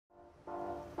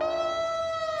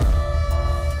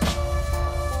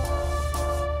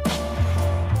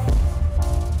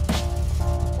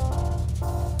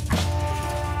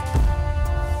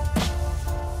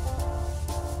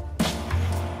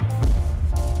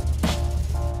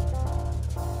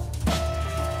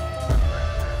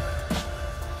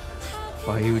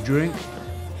Buy you a drink?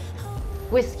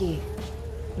 Whiskey.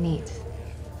 Neat.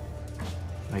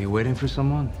 Are you waiting for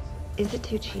someone? Is it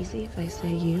too cheesy if I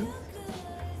say you?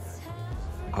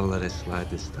 I'll let it slide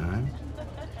this time.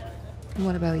 And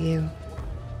what about you?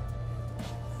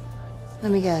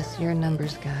 Let me guess, you're a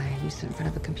numbers guy. You sit in front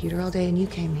of a computer all day and you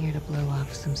came here to blow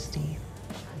off some steam.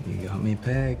 You got me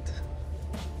pegged.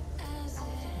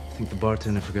 I think the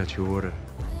bartender forgot your order.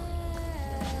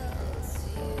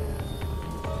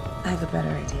 I have a better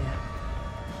idea.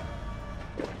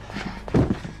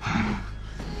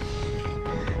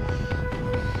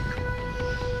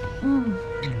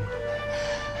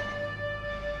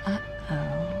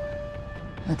 Uh-oh.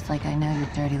 Looks like I know your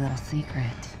dirty little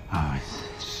secret. Oh,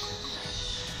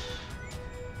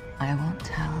 I won't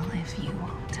tell if you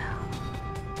won't tell.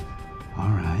 all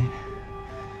right.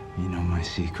 You know my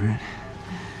secret.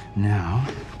 Now,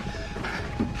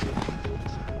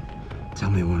 tell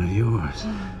me one of yours.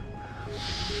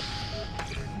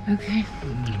 Okay.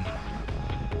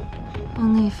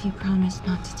 Only if you promise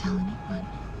not to tell anyone.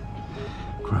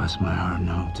 Cross my heart and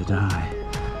hope to die.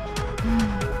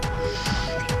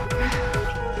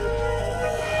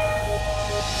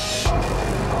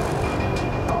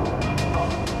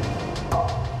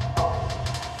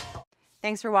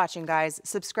 Thanks for watching, guys.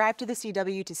 Subscribe to the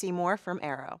CW to see more from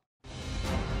Arrow.